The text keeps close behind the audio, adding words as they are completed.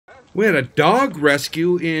We had a dog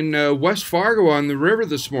rescue in West Fargo on the river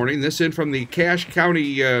this morning. This in from the Cache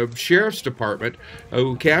County Sheriff's Department,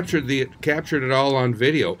 who captured it all on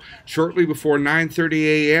video. Shortly before 9:30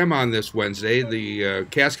 a.m. on this Wednesday, the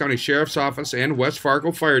Cache County Sheriff's Office and West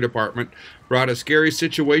Fargo Fire Department brought a scary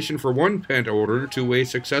situation for one pet owner to a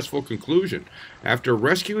successful conclusion. After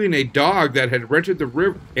rescuing a dog that had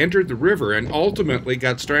entered the river and ultimately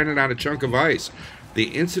got stranded on a chunk of ice. The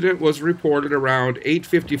incident was reported around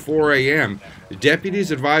 8:54 a.m. Deputies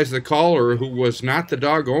advised the caller, who was not the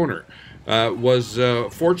dog owner, was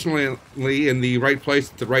fortunately in the right place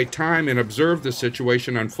at the right time and observed the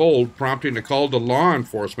situation unfold, prompting a call to law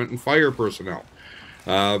enforcement and fire personnel.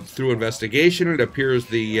 Through investigation, it appears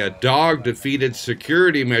the dog defeated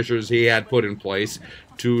security measures he had put in place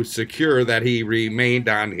to secure that he remained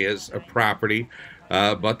on his property.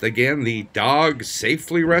 But again, the dog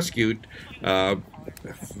safely rescued.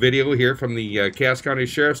 Video here from the Cache County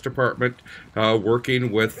Sheriff's Department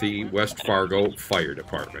working with the West Fargo Fire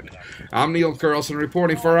Department. I'm Neil Carlson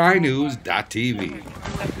reporting for iNewZ.tv.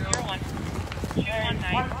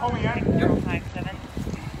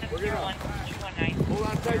 Hold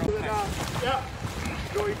on tight to the dog. Yep.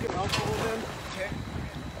 Joe, you can help hold him. Okay.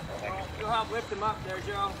 You'll help lift him up there,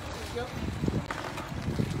 Joe. Yep.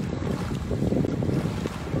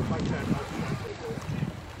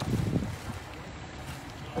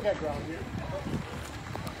 I got ground here.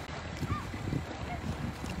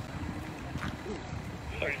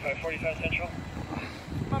 45 Central.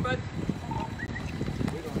 Come on, bud.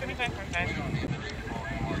 75.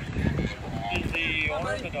 Is the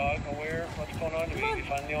owner of the dog aware of what's going on? Did we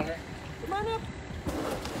find the owner? Come on up.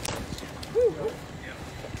 Woo. Yeah.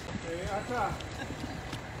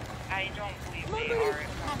 I don't believe they are.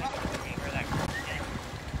 Where that girl's getting.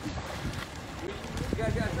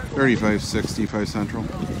 3565 Central.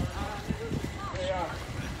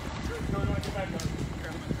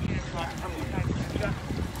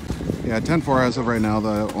 Yeah, 10-4 as of right now.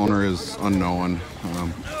 The owner is unknown.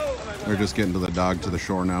 They're just getting to the dog to the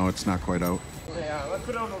shore now. It's not quite out. Yeah, let's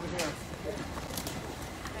put it on over here.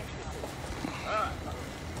 I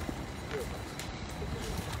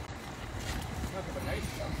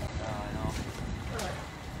know.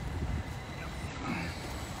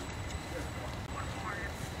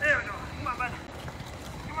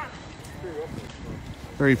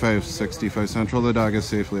 3565 Central. The dog is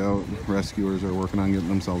safely out. Rescuers are working on getting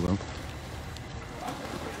themselves out.